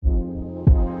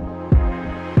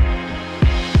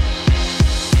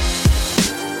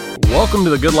Welcome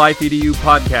to the Good Life EDU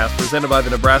podcast presented by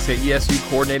the Nebraska ESU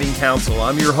Coordinating Council.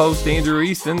 I'm your host, Andrew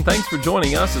Easton. Thanks for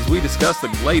joining us as we discuss the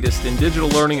latest in digital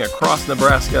learning across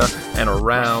Nebraska and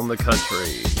around the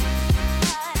country.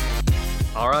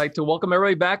 All right, so welcome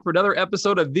everybody back for another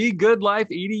episode of the Good Life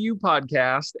EDU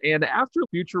podcast. And after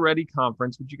Future Ready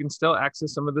Conference, which you can still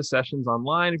access some of the sessions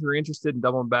online if you're interested in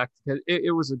doubling back, because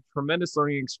it was a tremendous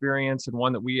learning experience and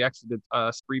one that we actually did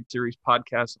a series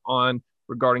podcast on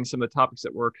regarding some of the topics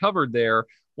that were covered there.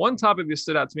 One topic that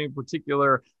stood out to me in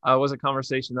particular was a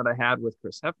conversation that I had with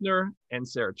Chris Haeffner and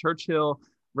Sara Churchill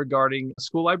regarding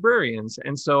school librarians.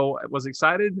 And so I was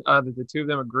excited that the two of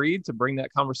them agreed to bring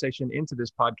that conversation into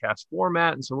this podcast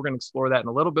format. And so we're going to explore that in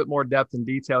a little bit more depth and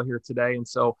detail here today. And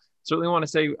so certainly want to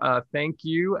say thank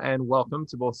you and welcome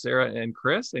to both Sara and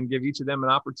Chris, and give each of them an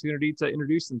opportunity to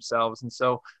introduce themselves. And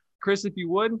so Chris, if you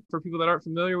would, for people that aren't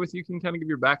familiar with you, can kind of give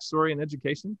your backstory and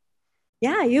education?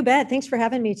 Yeah, you bet. Thanks for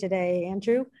having me today,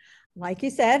 Andrew. Like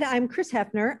you said, I'm Chris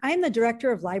Haeffner. I'm the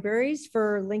Director of Libraries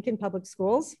for Lincoln Public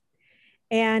Schools.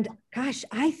 And gosh,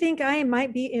 I think I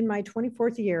might be in my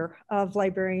 24th year of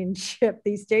librarianship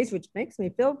these days, which makes me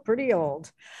feel pretty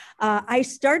old. I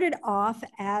started off,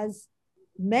 as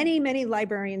many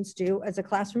librarians do, as a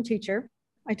classroom teacher.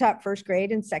 I taught first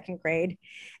grade and second grade.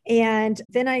 And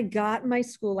then I got my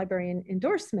school librarian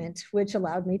endorsement, which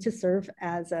allowed me to serve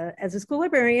as a school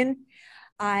librarian.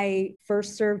 I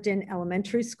first served in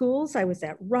elementary schools. I was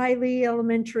at Riley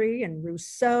Elementary and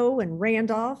Rousseau and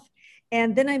Randolph.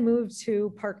 And then I moved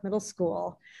to Park Middle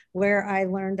School, where I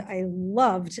learned I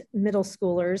loved middle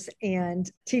schoolers and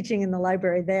teaching in the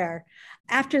library there.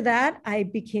 After that, I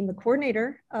became the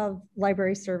coordinator of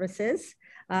library services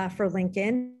for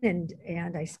Lincoln.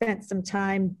 And I spent some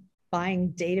time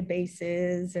buying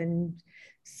databases and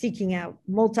seeking out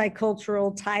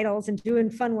multicultural titles and doing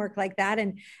fun work like that.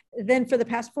 And then for the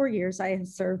past 4 years, I have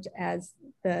served as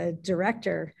the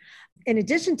director. In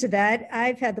addition to that,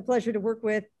 I've had the pleasure to work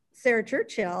with Sara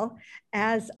Churchill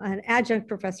as an adjunct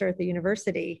professor at the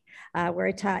university, where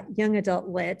I taught young adult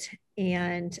lit.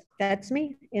 And that's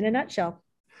me in a nutshell.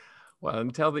 Well,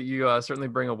 and tell that you certainly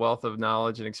bring a wealth of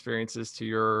knowledge and experiences to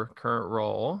your current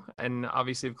role. And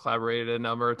obviously have collaborated a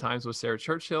number of times with Sara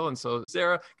Churchill. And so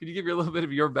Sara, could you give you a little bit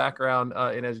of your background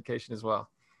in education as well?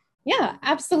 Yeah,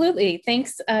 absolutely.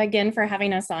 Thanks again for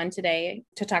having us on today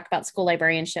to talk about school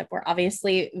librarianship. We're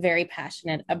obviously very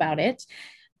passionate about it.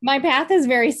 My path is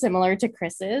very similar to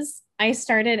Chris's. I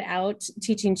started out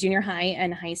teaching junior high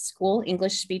and high school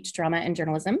English, speech, drama, and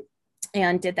journalism,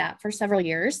 and did that for several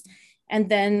years. And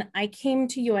then I came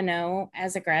to UNO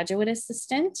as a graduate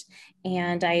assistant,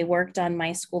 and I worked on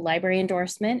my school library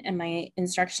endorsement and my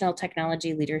instructional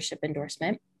technology leadership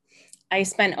endorsement. I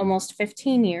spent almost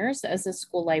 15 years as a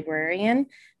school librarian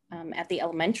at the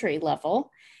elementary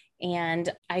level. And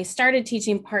I started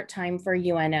teaching part-time for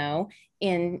UNO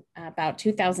in about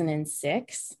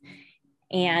 2006.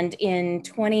 And in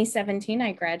 2017,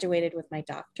 I graduated with my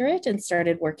doctorate and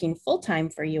started working full-time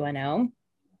for UNO.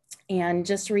 And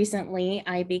just recently,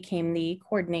 I became the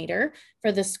coordinator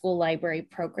for the school library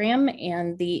program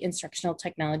and the instructional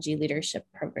technology leadership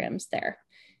programs there.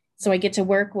 So I get to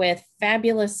work with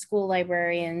fabulous school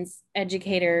librarians,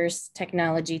 educators,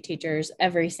 technology teachers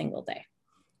every single day.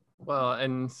 Well,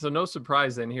 and so no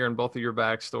surprise then hearing both of your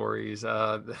backstories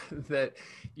that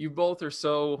you both are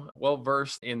so well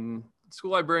versed in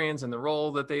school librarians and the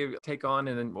role that they take on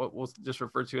in what we'll just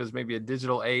refer to as maybe a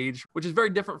digital age, which is very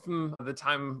different from the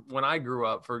time when I grew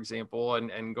up, for example,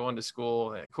 and going to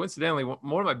school. Coincidentally,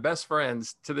 one of my best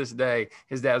friends to this day,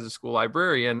 his dad's a school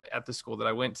librarian at the school that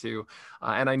I went to.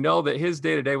 And I know that his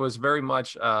day-to-day was very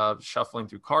much shuffling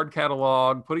through card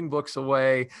catalog, putting books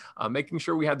away, making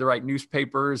sure we had the right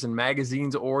newspapers and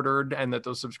magazines ordered and that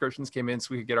those subscriptions came in so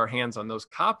we could get our hands on those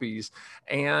copies.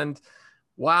 And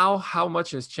wow, how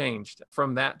much has changed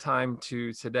from that time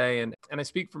to today. And I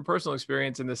speak from personal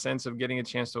experience in the sense of getting a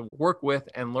chance to work with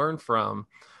and learn from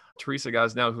Teresa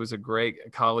Gosnell, who's a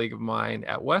great colleague of mine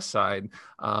at Westside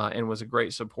and was a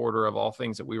great supporter of all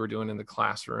things that we were doing in the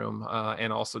classroom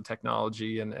and also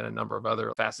technology and a number of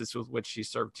other facets with which she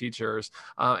served teachers.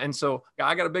 And so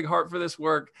I got a big heart for this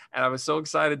work, and I was so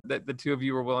excited that the two of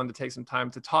you were willing to take some time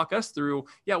to talk us through,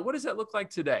 what does that look like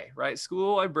today, right?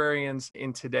 School librarians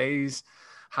in today's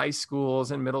high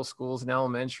schools and middle schools and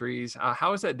elementaries.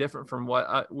 How is that different from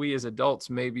what we as adults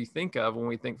maybe think of when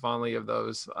we think fondly of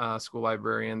those school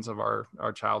librarians of our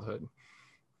childhood?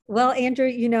 Well,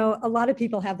 Andrew, a lot of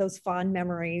people have those fond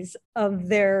memories of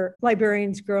their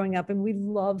librarians growing up, and we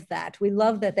love that. We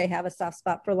love that they have a soft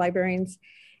spot for librarians.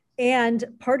 And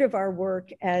part of our work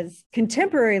as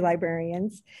contemporary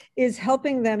librarians is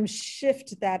helping them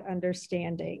shift that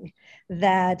understanding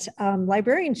that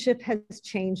librarianship has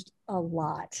changed a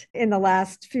lot in the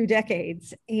last few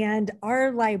decades. And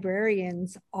our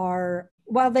librarians are,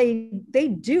 while they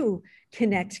do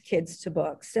connect kids to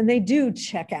books and they do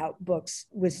check out books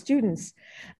with students,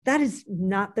 that is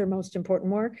not their most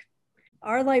important work.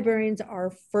 Our librarians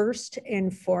are first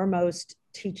and foremost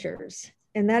teachers.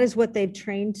 And that is what they've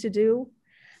trained to do.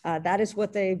 That is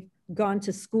what they've gone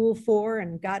to school for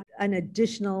and got an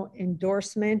additional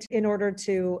endorsement in order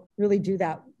to really do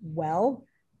that well.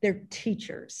 They're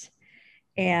teachers.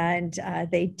 And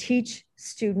they teach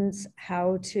students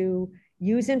how to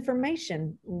use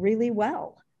information really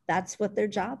well. That's what their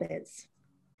job is.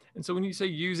 And so when you say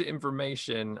use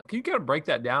information, can you kind of break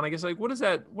that down? I guess, like, what does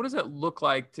that look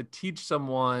like to teach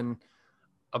someone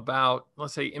about,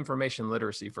 let's say, information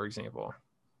literacy, for example?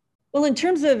 Well, in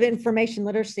terms of information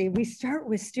literacy, we start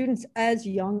with students as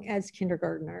young as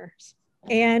kindergartners.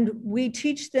 And we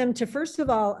teach them to, first of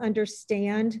all,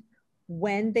 understand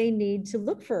when they need to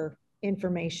look for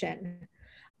information.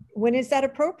 When is that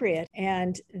appropriate?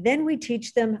 And then we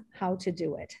teach them how to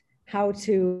do it, how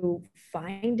to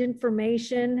find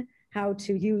information, how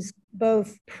to use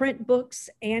both print books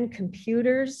and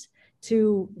computers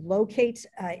to locate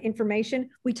information.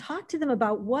 We talk to them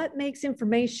about what makes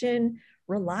information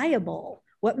reliable,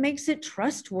 what makes it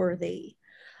trustworthy.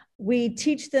 We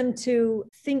teach them to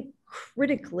think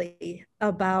critically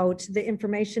about the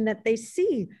information that they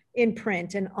see in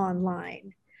print and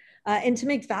online, and to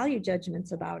make value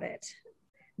judgments about it.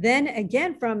 Then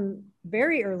again, from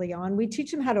very early on, we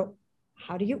teach them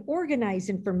how do you organize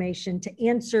information, to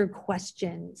answer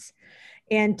questions,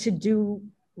 and to do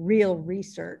real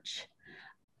research.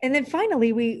 And then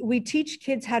finally, we teach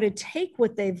kids how to take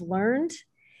what they've learned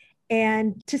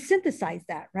and to synthesize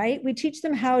that, right? We teach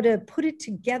them how to put it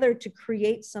together to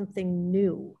create something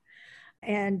new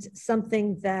and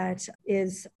something that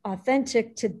is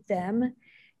authentic to them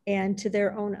and to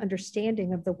their own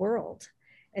understanding of the world.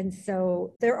 And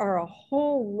so there are a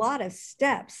whole lot of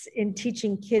steps in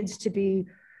teaching kids to be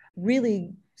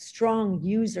really strong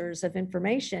users of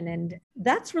information. And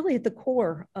that's really at the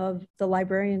core of the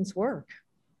librarian's work.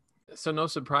 So no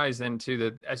surprise then too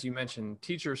that, as you mentioned,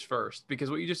 teachers first, because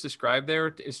what you just described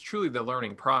there is truly the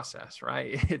learning process,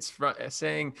 right? It's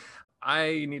saying,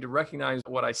 I need to recognize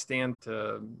what I stand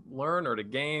to learn or to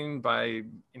gain by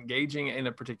engaging in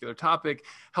a particular topic.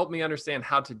 Help me understand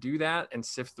how to do that and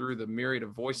sift through the myriad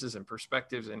of voices and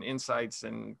perspectives and insights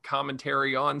and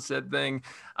commentary on said thing.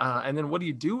 And then what do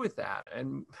you do with that?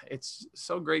 And it's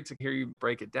so great to hear you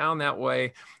break it down that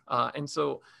way. And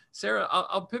so, Sara,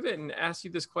 I'll pivot and ask you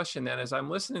this question then. As I'm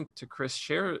listening to Chris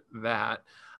share that,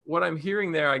 what I'm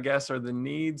hearing there, I guess, are the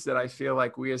needs that I feel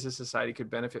like we as a society could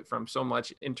benefit from so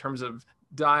much in terms of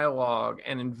dialogue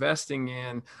and investing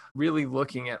in really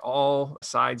looking at all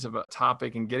sides of a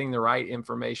topic and getting the right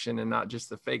information and not just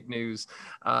the fake news.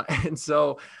 And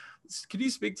so could you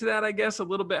speak to that, I guess, a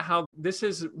little bit, how this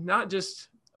is not just,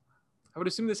 I would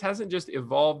assume this hasn't just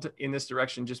evolved in this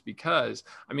direction just because.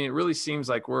 I mean, it really seems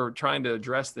like we're trying to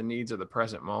address the needs of the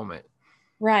present moment.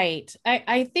 Right.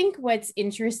 I think what's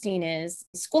interesting is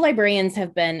school librarians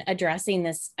have been addressing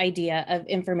this idea of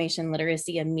information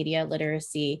literacy and media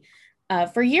literacy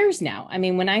for years now. I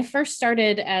mean, when I first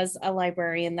started as a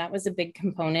librarian, that was a big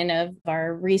component of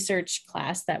our research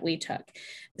class that we took.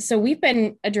 So we've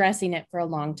been addressing it for a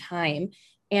long time.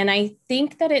 And I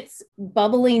think that it's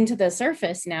bubbling to the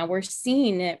surface now. We're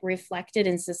seeing it reflected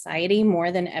in society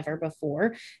more than ever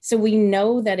before. So we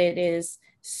know that it is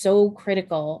so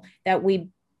critical that we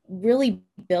really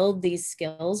build these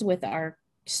skills with our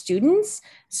students,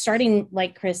 starting,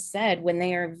 like Chris said, when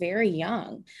they are very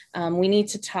young. We need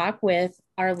to talk with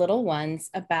our little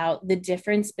ones about the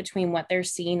difference between what they're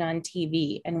seeing on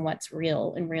TV and what's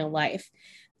real in real life.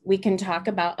 We can talk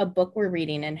about a book we're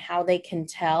reading and how they can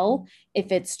tell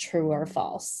if it's true or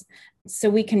false. So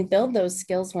we can build those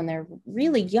skills when they're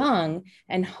really young,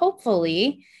 and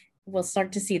hopefully we'll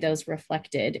start to see those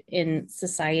reflected in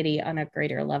society on a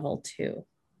greater level too.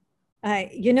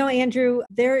 Andrew,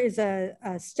 there is a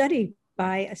study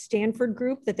by a Stanford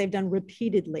group that they've done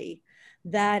repeatedly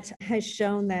that has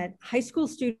shown that high school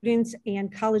students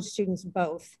and college students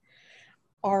both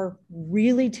are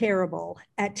really terrible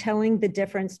at telling the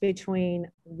difference between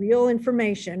real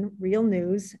information, real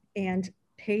news, and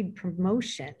paid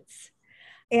promotions.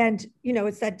 And,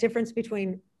 it's that difference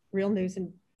between real news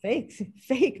and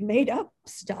fake made up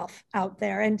stuff out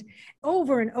there. And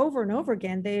over and over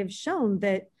again, they have shown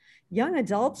that young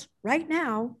adults right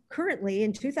now, currently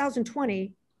in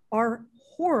 2020, are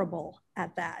horrible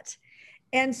at that.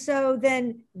 And so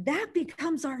then that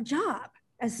becomes our job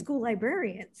as school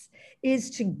librarians,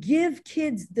 is to give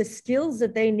kids the skills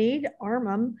that they need, arm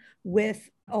them with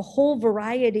a whole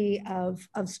variety of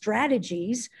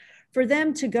strategies for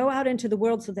them to go out into the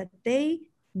world so that they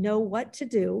know what to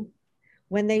do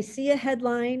when they see a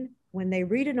headline, when they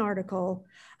read an article.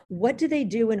 What do they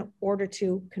do in order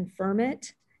to confirm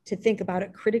it, to think about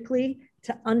it critically,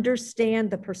 to understand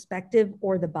the perspective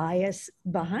or the bias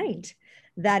behind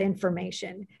that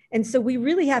information? And so we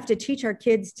really have to teach our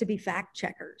kids to be fact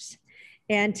checkers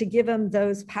and to give them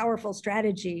those powerful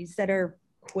strategies that are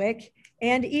quick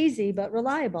and easy, but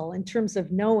reliable in terms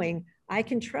of knowing I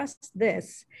can trust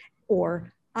this,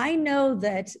 or I know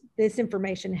that this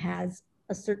information has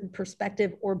a certain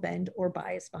perspective or bend or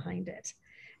bias behind it.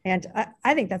 And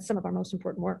I think that's some of our most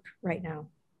important work right now.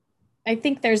 I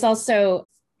think there's also,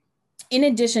 in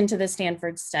addition to the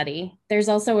Stanford study, there's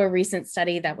also a recent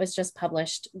study that was just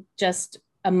published just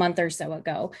a month or so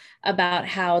ago about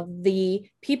how the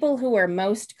people who are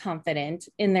most confident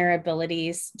in their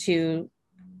abilities to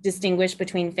distinguish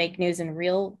between fake news and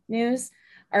real news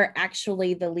are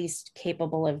actually the least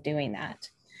capable of doing that.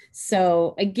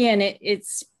 So again, it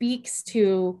speaks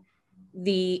to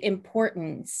the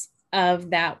importance of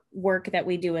that work that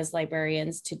we do as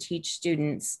librarians to teach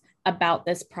students about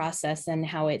this process and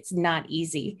how it's not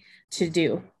easy to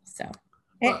do. So.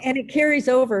 And it carries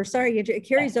over, it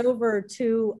carries over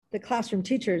to the classroom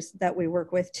teachers that we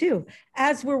work with too.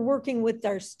 As we're working with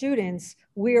our students,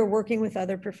 we are working with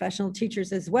other professional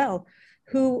teachers as well,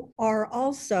 who are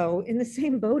also in the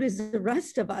same boat as the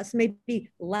rest of us, maybe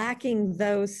lacking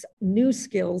those new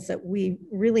skills that we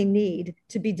really need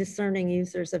to be discerning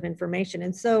users of information.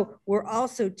 And so we're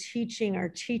also teaching our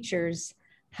teachers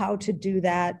how to do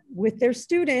that with their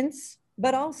students,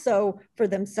 but also for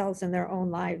themselves in their own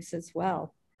lives as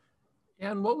well.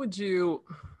 And what would you,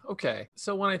 okay,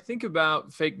 so when I think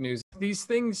about fake news, these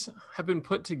things have been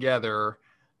put together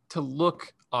to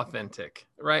look authentic,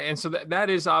 right? And so that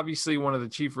is obviously one of the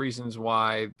chief reasons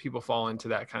why people fall into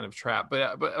that kind of trap.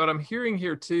 But what I'm hearing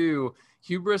here too,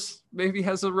 hubris maybe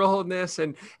has a role in this.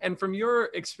 And from your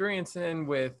experience then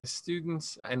with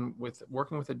students and with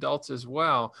working with adults as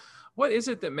well, what is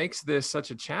it that makes this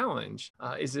such a challenge?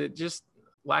 Is it just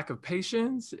lack of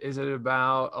patience? Is it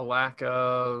about a lack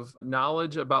of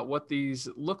knowledge about what these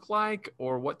look like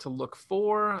or what to look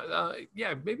for?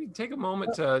 Maybe take a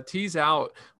moment to tease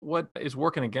out what is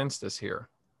working against us here.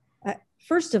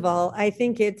 First of all, I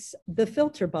think it's the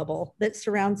filter bubble that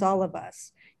surrounds all of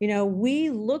us. You know,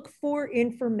 we look for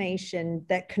information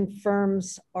that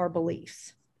confirms our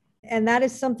beliefs. And that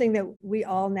is something that we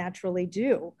all naturally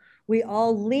do. We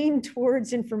all lean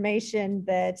towards information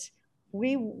that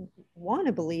we want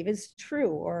to believe is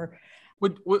true. Or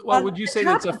would you say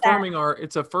that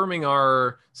it's affirming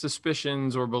our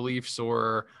suspicions or beliefs?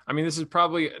 Or, I mean, this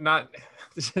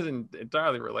isn't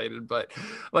entirely related, but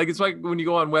like, it's like when you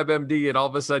go on WebMD and all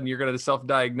of a sudden you're going to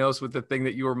self-diagnose with the thing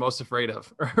that you were most afraid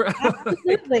of.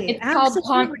 Absolutely.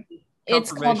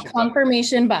 It's called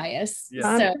confirmation bias.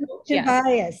 Yeah. Confirmation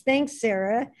bias. Thanks,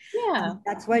 Sara. Yeah.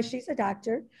 That's why she's a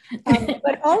doctor.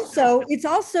 But also, it's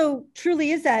also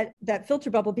truly is that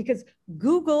filter bubble, because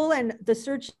Google and the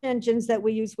search engines that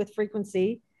we use with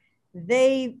frequency,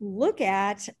 they look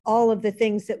at all of the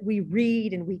things that we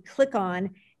read and we click on,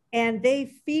 and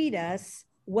they feed us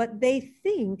what they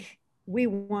think we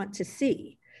want to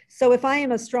see. So if I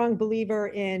am a strong believer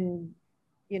in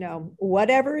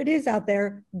whatever it is out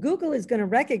there, Google is going to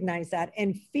recognize that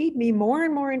and feed me more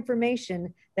and more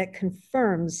information that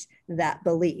confirms that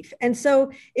belief. And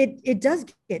so it does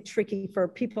get tricky for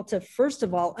people to, first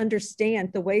of all,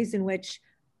 understand the ways in which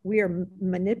we are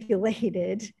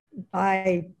manipulated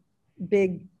by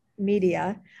big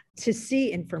media to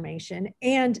see information.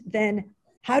 And then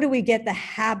how do we get the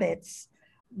habits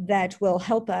that will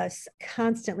help us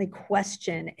constantly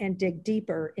question and dig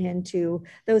deeper into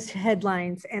those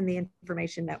headlines and the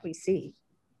information that we see?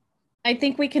 I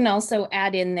think we can also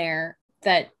add in there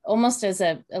that, almost as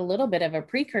a little bit of a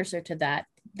precursor to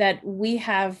that we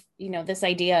have, this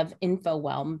idea of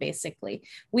infowhelm, basically.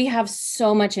 We have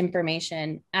so much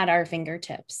information at our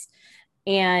fingertips.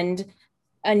 And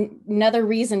another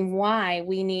reason why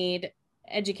we need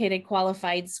educated,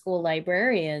 qualified school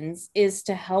librarians is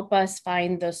to help us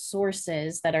find the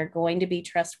sources that are going to be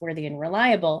trustworthy and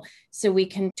reliable, so we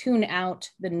can tune out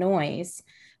the noise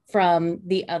from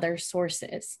the other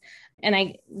sources.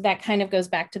 And that kind of goes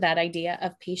back to that idea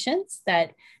of patience,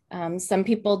 that some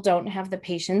people don't have the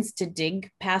patience to dig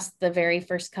past the very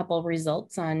first couple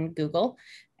results on Google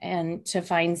and to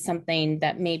find something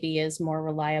that maybe is more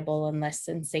reliable and less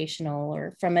sensational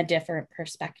or from a different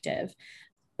perspective.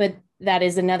 But that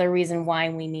is another reason why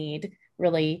we need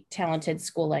really talented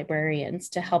school librarians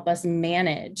to help us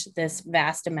manage this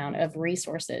vast amount of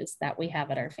resources that we have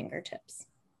at our fingertips.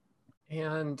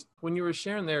 And when you were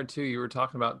sharing there too, you were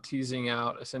talking about teasing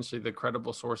out essentially the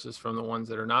credible sources from the ones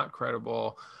that are not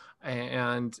credible.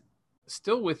 And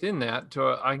still within that,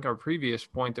 to I think our previous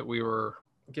point that we were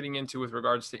getting into with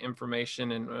regards to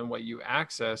information and what you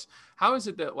access, how is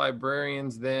it that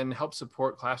librarians then help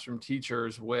support classroom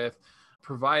teachers with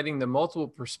providing the multiple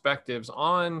perspectives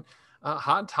on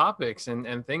hot topics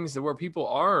and things that where people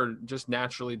are just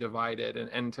naturally divided,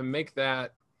 and to make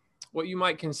that what you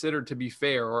might consider to be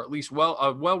fair, or at least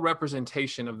a well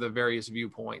representation of the various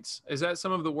viewpoints? Is that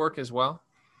some of the work as well?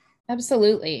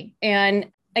 Absolutely.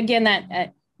 And again,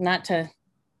 that not to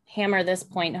hammer this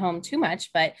point home too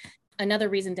much, but another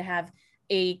reason to have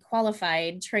a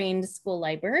qualified, trained school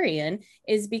librarian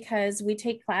is because we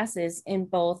take classes in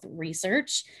both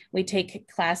research, we take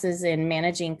classes in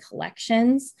managing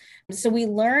collections. So we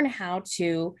learn how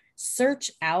to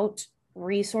search out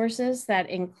resources that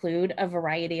include a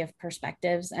variety of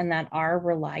perspectives and that are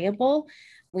reliable.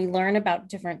 We learn about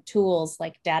different tools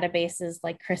like databases,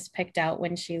 like Chris picked out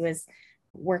when she was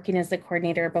working as the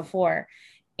coordinator before,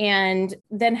 and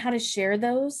then how to share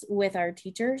those with our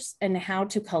teachers and how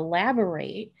to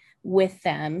collaborate with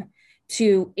them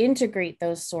to integrate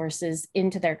those sources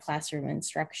into their classroom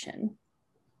instruction.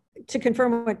 To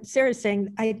confirm what Sarah's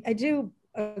saying, I do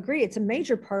agree. It's a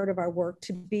major part of our work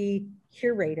to be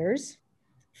curators,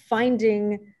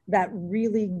 finding that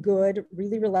really good,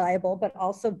 really reliable, but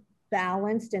also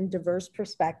balanced and diverse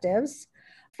perspectives,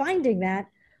 finding that,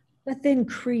 but then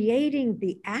creating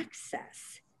the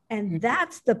access. And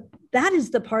that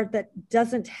is the part that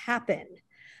doesn't happen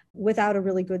without a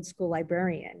really good school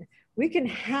librarian. We can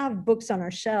have books on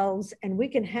our shelves and we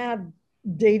can have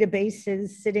databases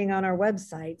sitting on our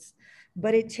websites,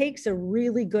 but it takes a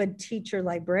really good teacher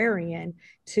librarian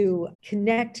to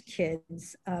connect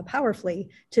kids powerfully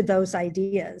to those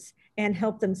ideas and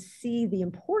help them see the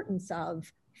importance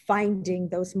of finding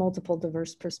those multiple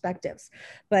diverse perspectives.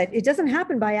 But it doesn't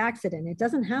happen by accident. It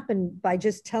doesn't happen by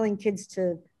just telling kids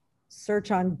to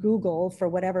search on Google for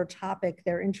whatever topic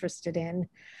they're interested in.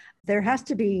 There has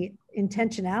to be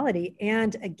intentionality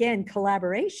and, again,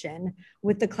 collaboration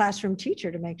with the classroom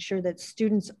teacher to make sure that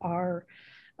students are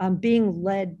being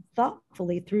led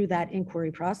thoughtfully through that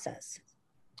inquiry process.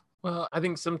 Well, I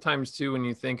think sometimes too, when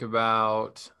you think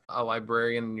about a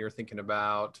librarian, you're thinking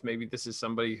about maybe this is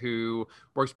somebody who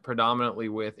works predominantly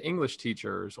with English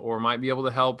teachers or might be able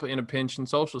to help in a pinch in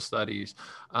social studies.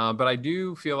 But I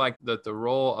do feel like that the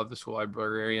role of the school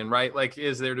librarian, right, like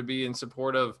is there to be in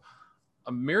support of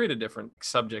a myriad of different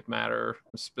subject matter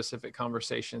specific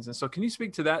conversations. And so can you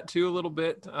speak to that too a little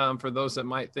bit for those that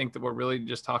might think that we're really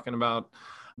just talking about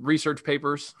research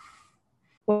papers?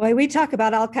 Well, we talk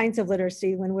about all kinds of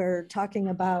literacy when we're talking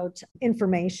about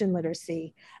information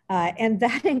literacy, and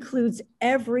that includes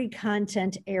every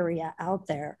content area out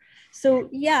there. So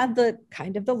yeah, the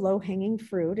kind of the low-hanging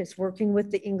fruit is working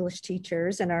with the English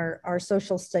teachers and our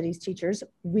social studies teachers.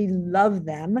 We love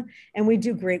them and we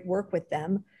do great work with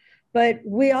them, but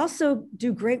we also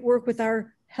do great work with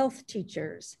our health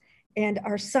teachers and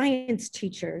our science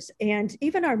teachers, and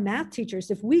even our math teachers.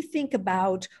 If we think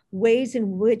about ways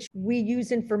in which we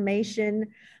use information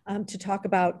to talk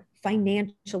about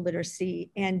financial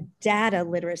literacy and data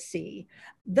literacy,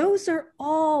 those are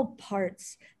all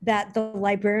parts that the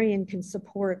librarian can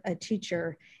support a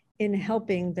teacher in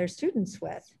helping their students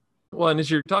with. Well, and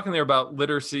as you're talking there about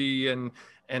literacy and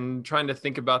trying to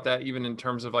think about that even in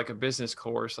terms of like a business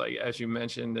course, like as you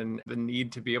mentioned, and the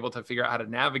need to be able to figure out how to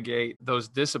navigate those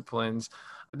disciplines,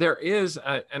 there is,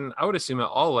 and I would assume at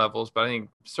all levels, but I think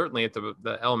certainly at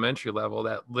the elementary level,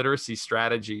 that literacy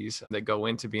strategies that go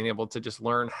into being able to just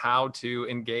learn how to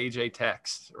engage a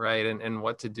text, right? And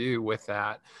what to do with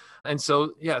that. And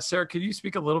so, yeah, Sarah, could you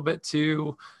speak a little bit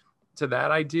to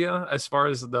that idea as far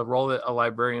as the role that a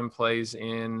librarian plays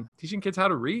in teaching kids how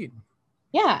to read?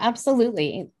 Yeah,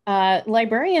 absolutely.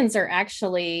 Librarians are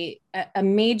actually a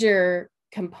major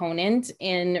component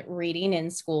in reading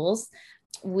in schools.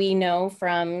 We know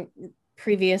from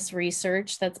previous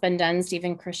research that's been done,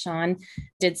 Stephen Krishan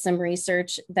did some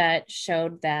research that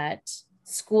showed that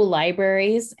school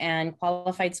libraries and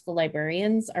qualified school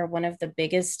librarians are one of the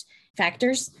biggest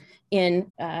factors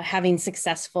in having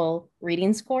successful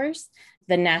reading scores.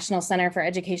 The National Center for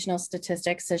Educational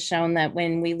Statistics has shown that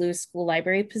when we lose school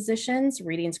library positions,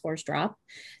 reading scores drop.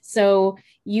 So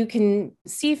you can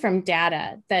see from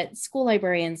data that school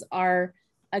librarians are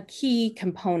a key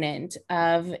component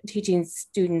of teaching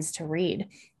students to read.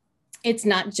 It's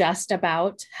not just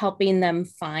about helping them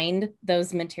find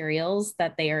those materials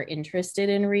that they are interested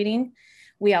in reading.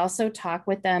 We also talk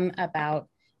with them about,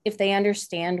 if they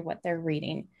understand what they're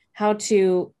reading, how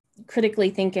to critically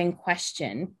think and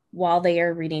question while they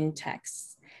are reading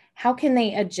texts. How can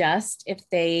they adjust if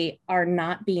they are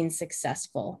not being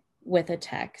successful with a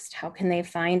text? How can they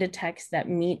find a text that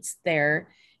meets their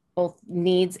both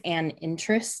needs and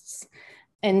interests?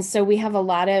 And so we have a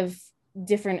lot of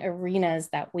different arenas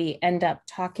that we end up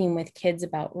talking with kids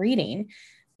about reading,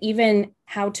 even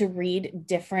how to read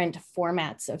different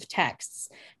formats of texts.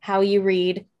 How you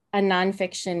read a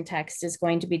nonfiction text is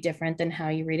going to be different than how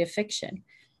you read a fiction.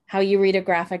 How you read a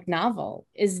graphic novel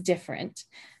is different.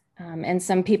 And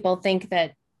some people think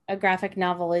that a graphic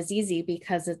novel is easy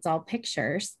because it's all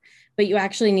pictures, but you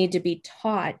actually need to be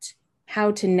taught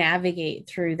how to navigate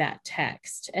through that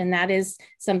text. And that is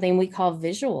something we call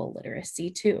visual literacy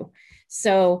too.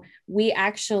 So we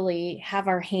actually have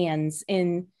our hands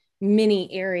in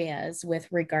many areas with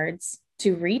regards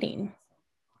to reading.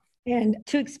 And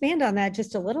to expand on that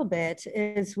just a little bit,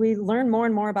 is we learn more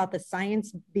and more about the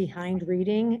science behind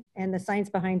reading and the science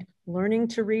behind learning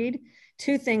to read.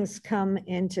 Two things come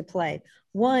into play.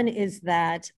 One is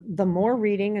that the more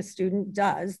reading a student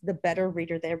does, the better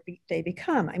reader they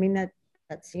become. I mean,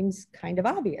 that seems kind of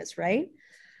obvious, right?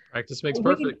 Practice makes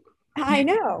perfect. I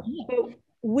know. But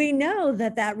we know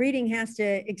that reading has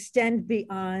to extend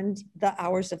beyond the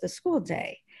hours of the school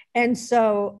day. And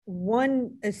so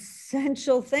one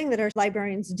essential thing that our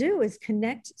librarians do is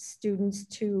connect students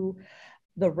to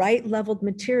the right leveled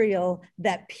material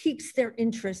that piques their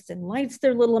interest and lights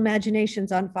their little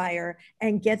imaginations on fire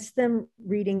and gets them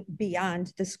reading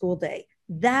beyond the school day.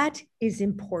 That is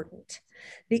important.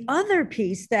 The other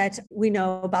piece that we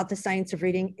know about the science of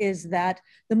reading is that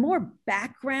the more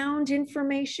background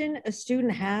information a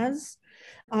student has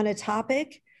on a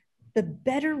topic, the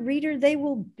better reader they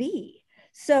will be.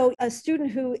 So a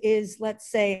student who is, let's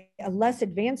say, a less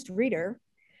advanced reader,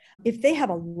 if they have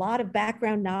a lot of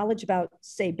background knowledge about,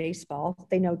 say, baseball,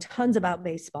 they know tons about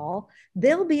baseball,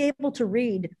 they'll be able to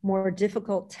read more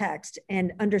difficult text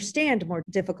and understand more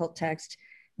difficult text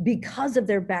because of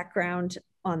their background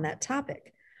on that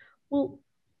topic. Well,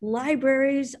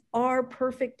 libraries are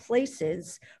perfect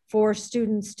places for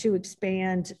students to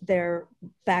expand their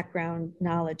background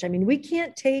knowledge. I mean, we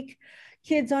can't take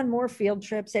kids on more field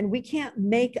trips, and we can't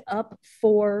make up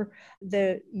for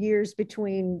the years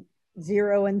between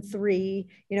 0 and 3,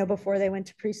 before they went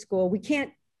to preschool. We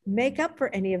can't make up for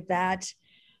any of that,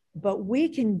 but we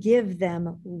can give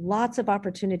them lots of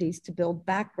opportunities to build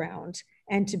background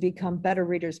and to become better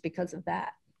readers because of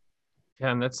that.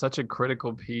 Yeah, and that's such a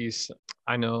critical piece.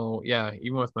 I know,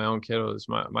 even with my own kiddos,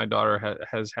 my daughter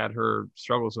has had her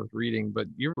struggles with reading, but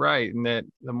you're right in that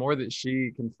the more that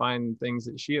she can find things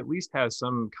that she at least has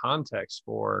some context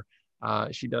for,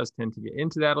 she does tend to get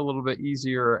into that a little bit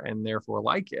easier and therefore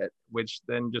like it, which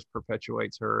then just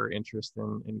perpetuates her interest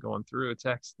in going through a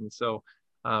text. And so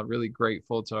really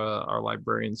grateful to our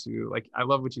librarians who, I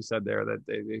love what you said there, that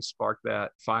they spark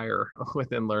that fire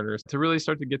within learners to really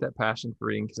start to get that passion for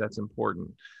reading, because that's important.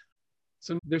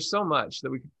 So there's so much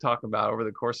that we could talk about over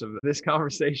the course of this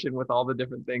conversation with all the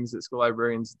different things that school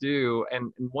librarians do.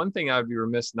 And one thing I'd be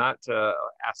remiss not to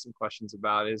ask some questions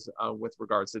about is with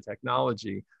regards to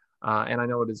technology. And I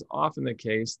know it is often the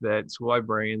case that school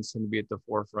librarians tend to be at the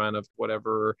forefront of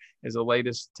whatever is the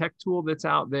latest tech tool that's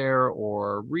out there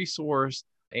or resource.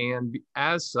 And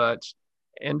as such,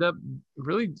 end up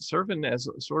really serving as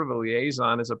sort of a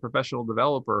liaison, as a professional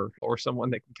developer or someone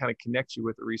that can kind of connect you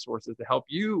with the resources to help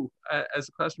you as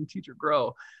a classroom teacher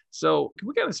grow. So can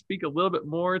we kind of speak a little bit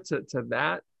more to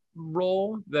that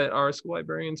role that our school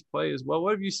librarians play as well?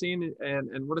 What have you seen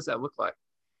and what does that look like?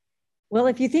 Well,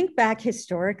 if you think back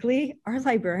historically, our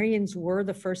librarians were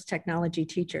the first technology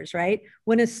teachers, right?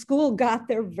 When a school got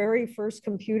their very first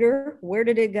computer, where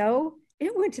did it go?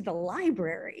 It went to the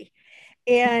library.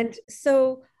 And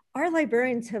so our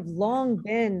librarians have long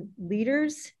been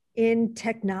leaders in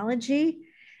technology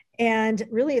and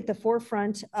really at the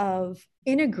forefront of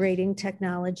integrating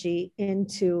technology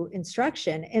into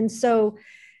instruction. And so,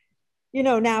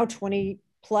 now 20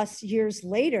 plus years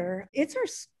later, it's our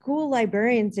school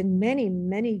librarians in many,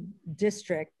 many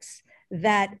districts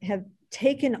that have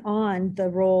taken on the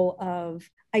role of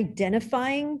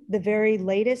identifying the very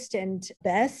latest and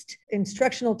best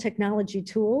instructional technology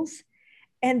tools,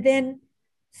 and then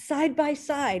side by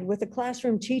side with a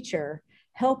classroom teacher,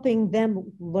 helping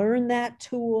them learn that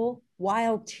tool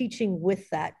while teaching with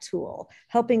that tool,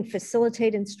 helping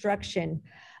facilitate instruction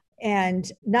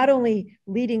and not only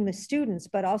leading the students,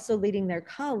 but also leading their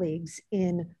colleagues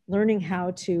in learning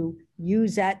how to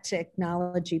use that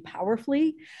technology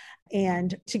powerfully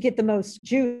and to get the most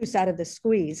juice out of the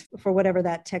squeeze for whatever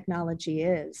that technology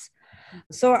is.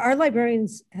 So our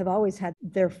librarians have always had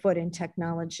their foot in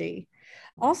technology.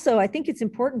 Also, I think it's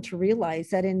important to realize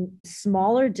that in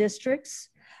smaller districts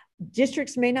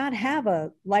may not have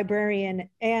a librarian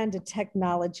and a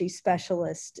technology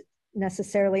specialist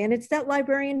necessarily. And it's that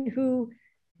librarian who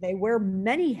they wear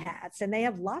many hats and they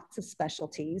have lots of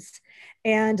specialties.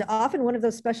 And often one of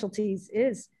those specialties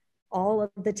is all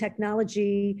of the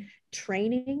technology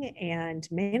training and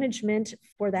management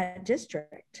for that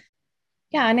district.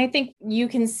 Yeah, and I think you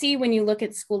can see when you look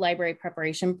at school library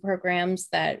preparation programs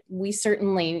that we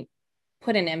certainly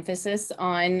put an emphasis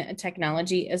on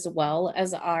technology as well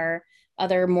as our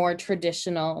other more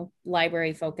traditional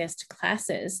library focused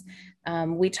classes.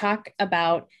 We talk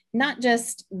about not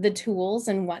just the tools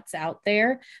and what's out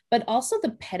there, but also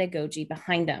the pedagogy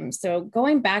behind them. So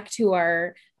going back to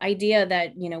our idea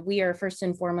that, we are first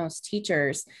and foremost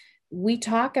teachers, we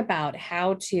talk about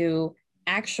how to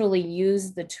actually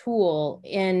use the tool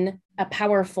in a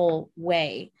powerful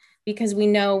way, because we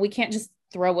know we can't just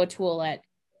throw a tool at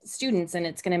students and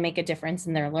it's going to make a difference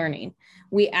in their learning.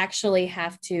 We actually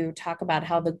have to talk about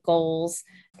how the goals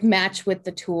match with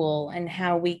the tool and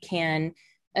how we can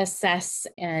assess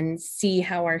and see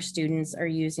how our students are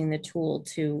using the tool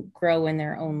to grow in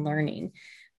their own learning.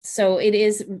 So it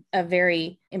is a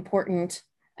very important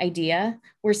idea.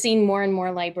 We're seeing more and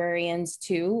more librarians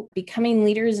too becoming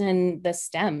leaders in the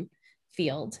STEM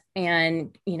field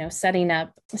and, setting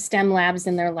up STEM labs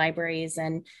in their libraries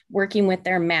and working with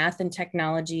their math and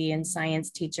technology and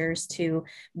science teachers to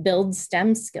build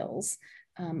STEM skills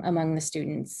among the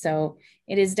students. So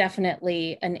it is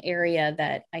definitely an area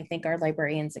that I think our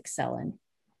librarians excel in.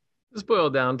 This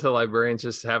boiled down to librarians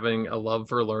just having a love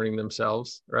for learning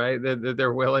themselves, right? That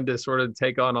they're willing to sort of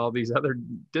take on all these other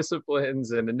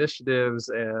disciplines and initiatives.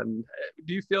 And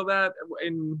do you feel that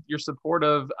in your support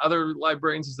of other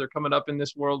librarians as they're coming up in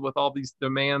this world with all these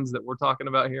demands that we're talking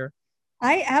about here?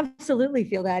 I absolutely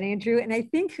feel that, Andrew. And I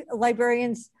think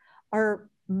librarians are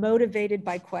motivated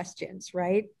by questions,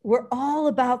 right? We're all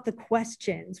about the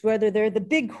questions, whether they're the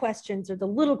big questions or the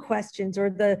little questions or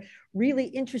the really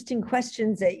interesting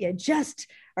questions that you just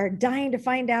are dying to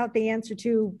find out the answer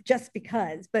to just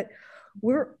because. But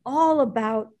we're all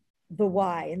about the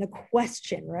why and the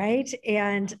question, right?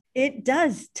 And it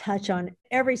does touch on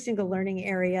every single learning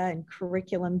area and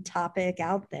curriculum topic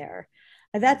out there.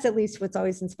 And that's at least what's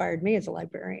always inspired me as a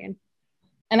librarian.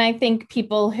 And I think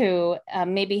people who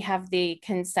maybe have the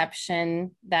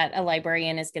conception that a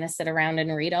librarian is going to sit around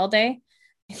and read all day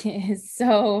is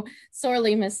so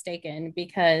sorely mistaken,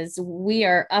 because we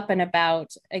are up and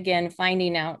about, again,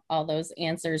 finding out all those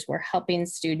answers. We're helping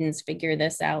students figure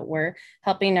this out. We're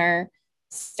helping our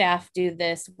staff do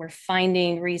this. We're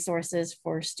finding resources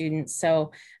for students.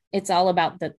 So it's all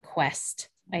about the quest,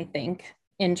 I think,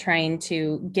 in trying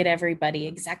to get everybody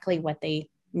exactly what they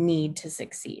need to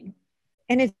succeed.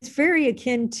 And it's very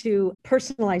akin to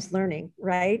personalized learning,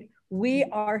 right? We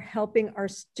are helping our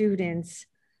students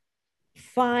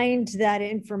find that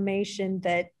information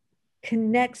that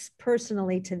connects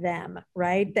personally to them,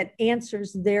 right? That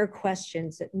answers their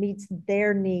questions, that meets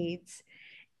their needs,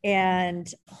 and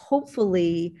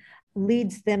hopefully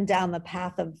leads them down the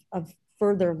path of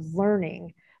further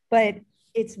learning. But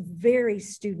it's very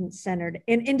student-centered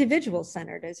and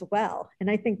individual-centered as well. And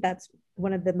I think that's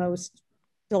one of the most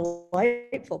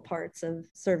delightful parts of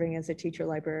serving as a teacher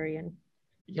librarian.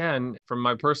 Yeah, and from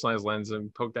my personalized lens,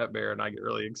 and poke that bear, and I get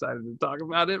really excited to talk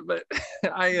about it. But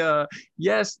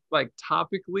yes, like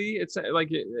topically, it's like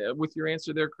with your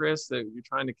answer there, Chris, that you're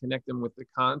trying to connect them with the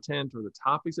content or the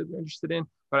topics that they're interested in.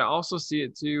 But I also see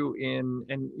it too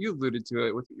and you alluded to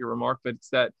it with your remark, but it's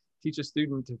that teach a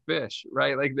student to fish,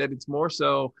 right? Like that it's more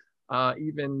so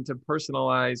even to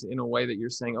personalize in a way that you're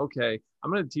saying, okay,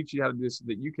 I'm going to teach you how to do this so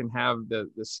that you can have the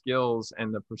skills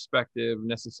and the perspective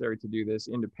necessary to do this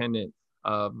independent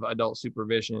of adult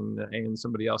supervision and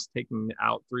somebody else taking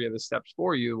out 3 of the steps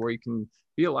for you, where you can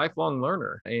be a lifelong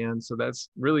learner. And so that's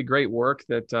really great work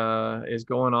that is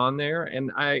going on there. And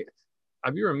I'd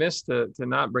be remiss to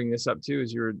not bring this up too,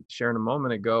 as you were sharing a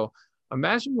moment ago.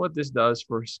 Imagine what this does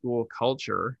for school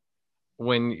culture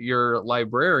when your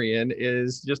librarian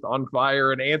is just on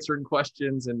fire and answering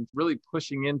questions and really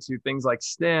pushing into things like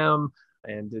STEM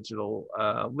and digital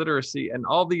literacy and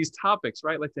all these topics,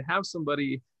 right? Like to have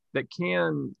somebody that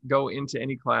can go into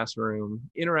any classroom,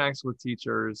 interacts with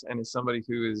teachers, and is somebody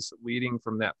who is leading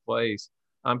from that place.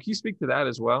 Can you speak to that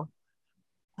as well?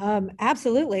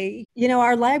 Absolutely. You know,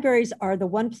 our libraries are the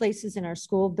one places in our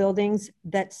school buildings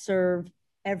that serve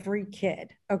every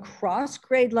kid across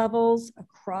grade levels,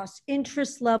 across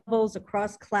interest levels,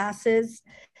 across classes.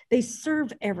 They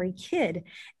serve every kid.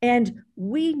 And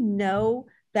we know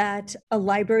that a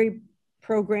library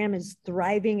program is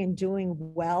thriving and doing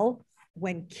well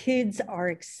when kids are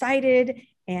excited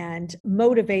and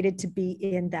motivated to be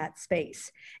in that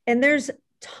space. And there's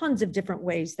tons of different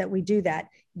ways that we do that.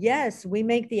 Yes, we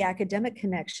make the academic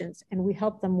connections and we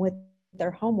help them with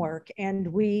their homework and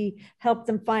we help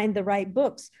them find the right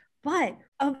books. But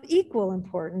of equal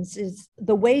importance is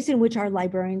the ways in which our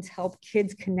librarians help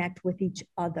kids connect with each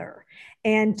other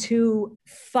and to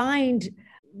find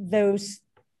those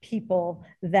people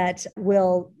that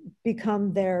will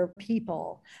become their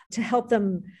people, to help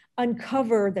them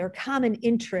uncover their common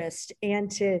interest and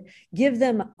to give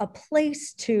them a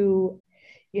place to,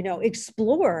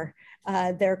 explore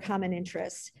their common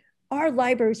interests. Our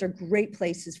libraries are great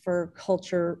places for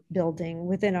culture building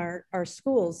within our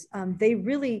schools. They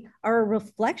really are a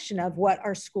reflection of what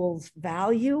our schools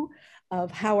value,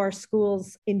 of how our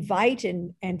schools invite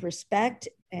and respect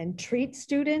and treat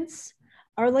students.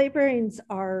 Our librarians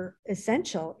are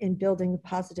essential in building a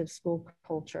positive school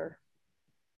culture.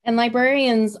 And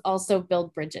librarians also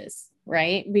build bridges,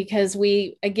 right? Because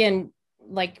we, again,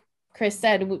 like Chris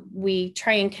said, we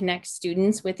try and connect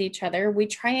students with each other. We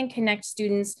try and connect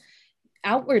students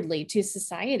outwardly to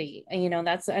society. And,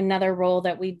 that's another role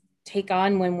that we take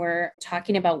on when we're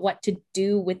talking about what to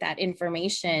do with that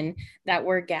information that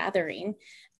we're gathering.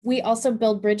 We also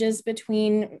build bridges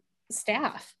between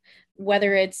staff,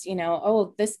 whether it's,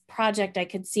 this project I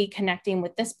could see connecting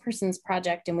with this person's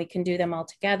project and we can do them all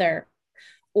together,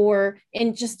 or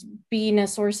in just being a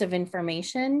source of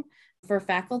information for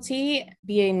faculty,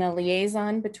 being a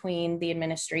liaison between the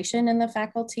administration and the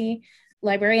faculty.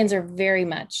 Librarians are very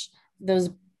much those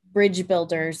bridge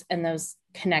builders and those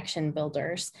connection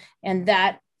builders. And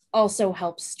that also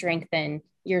helps strengthen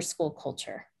your school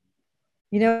culture.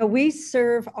 We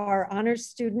serve our honors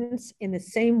students in the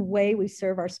same way we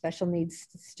serve our special needs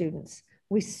students.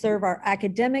 We serve our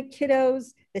academic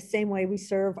kiddos the same way we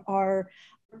serve our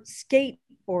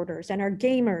skateboarders and our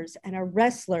gamers and our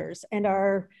wrestlers and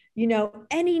our,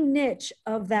 any niche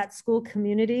of that school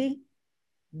community,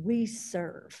 we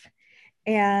serve.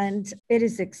 And it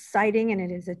is exciting and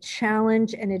it is a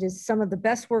challenge and it is some of the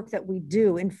best work that we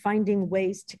do in finding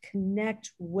ways to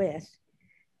connect with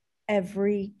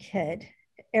every kid,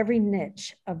 every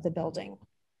niche of the building.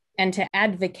 And to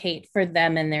advocate for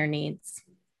them and their needs.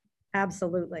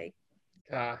 Absolutely.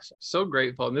 Gosh, so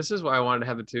grateful. And this is why I wanted to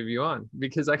have the two of you on,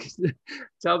 because I can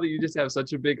tell that you just have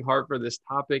such a big heart for this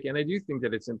topic. And I do think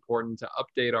that it's important to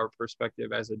update our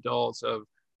perspective as adults of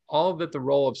all that the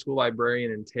role of school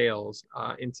librarian entails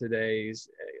in today's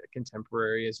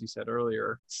contemporary, as you said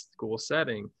earlier, school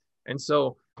setting. And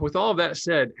so with all of that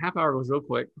said, half hour goes real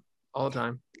quick all the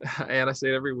time. And I say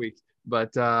it every week.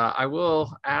 But I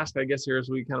will ask, I guess, here as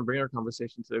we kind of bring our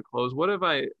conversation to a close, what have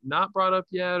I not brought up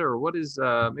yet? Or what is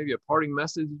maybe a parting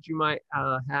message that you might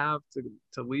have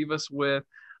to leave us with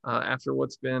after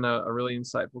what's been a really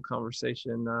insightful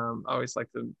conversation? I always like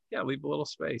to, leave a little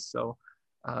space. So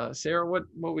Sara, what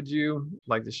would you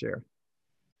like to share?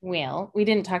 Well, we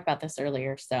didn't talk about this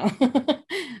earlier, so,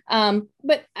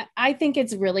 but I think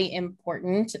it's really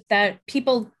important that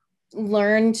people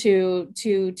learn to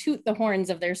toot the horns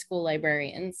of their school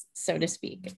librarians, so to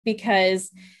speak, because,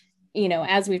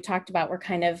 as we've talked about, we're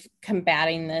kind of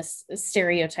combating this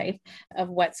stereotype of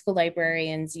what school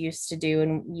librarians used to do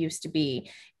and used to be.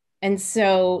 And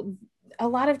so a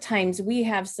lot of times we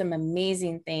have some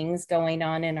amazing things going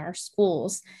on in our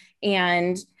schools,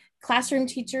 and classroom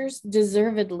teachers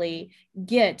deservedly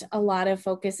get a lot of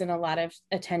focus and a lot of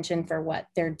attention for what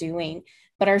they're doing.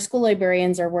 But our school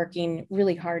librarians are working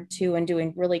really hard too and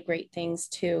doing really great things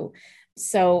too.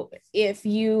 So if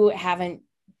you haven't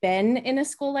been in a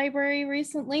school library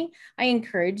recently, I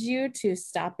encourage you to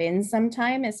stop in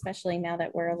sometime, especially now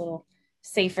that we're a little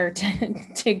safer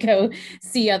to go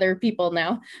see other people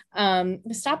now.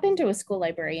 Stop into a school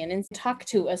librarian and talk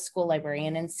to a school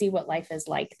librarian and see what life is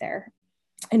like there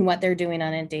and what they're doing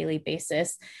on a daily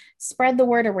basis. Spread the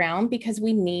word around, because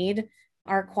we need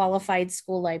our qualified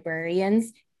school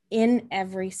librarians in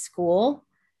every school.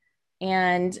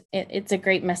 And it's a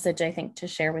great message, I think, to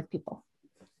share with people.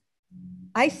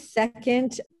 I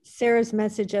second Sara's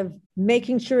message of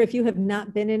making sure, if you have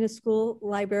not been in a school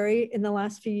library in the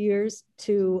last few years,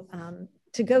 to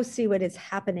go see what is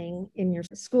happening in your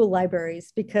school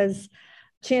libraries, because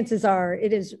chances are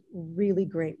it is really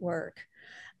great work.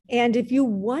 And if you're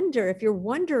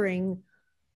wondering,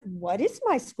 What is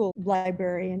my school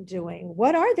librarian doing?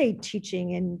 What are they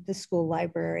teaching in the school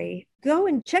library? Go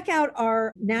and check out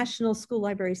our National School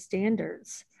Library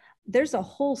Standards. There's a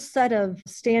whole set of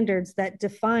standards that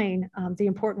define the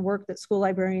important work that school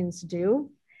librarians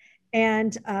do.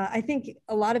 And I think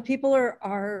a lot of people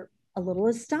are a little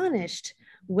astonished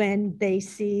when they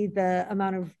see the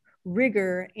amount of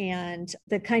rigor and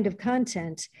the kind of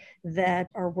content that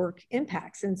our work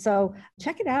impacts. And so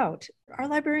check it out. Our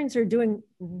librarians are doing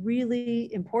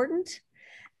really important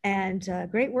and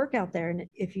great work out there. And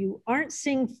if you aren't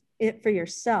seeing it for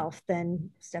yourself, then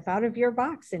step out of your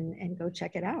box and go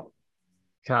check it out.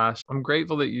 Gosh, I'm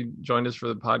grateful that you joined us for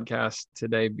the podcast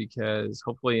today, because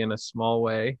hopefully in a small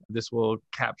way, this will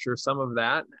capture some of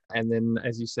that. And then,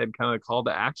 as you said, kind of a call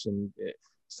to action.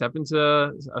 Step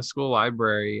into a school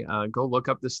library, go look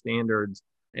up the standards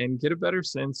and get a better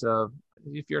sense of,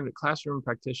 if you're a classroom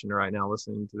practitioner right now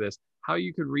listening to this, how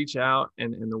you could reach out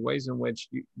and the ways in which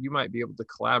you might be able to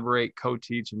collaborate,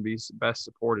 co-teach, and be best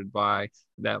supported by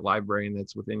that librarian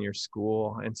that's within your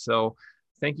school. And so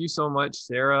thank you so much,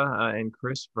 Sara and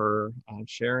Chris, for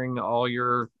sharing all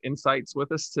your insights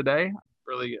with us today.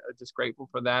 Really just grateful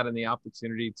for that and the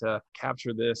opportunity to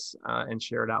capture this and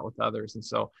share it out with others. And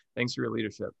so thanks for your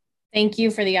leadership. Thank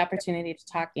you for the opportunity to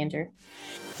talk, Andrew.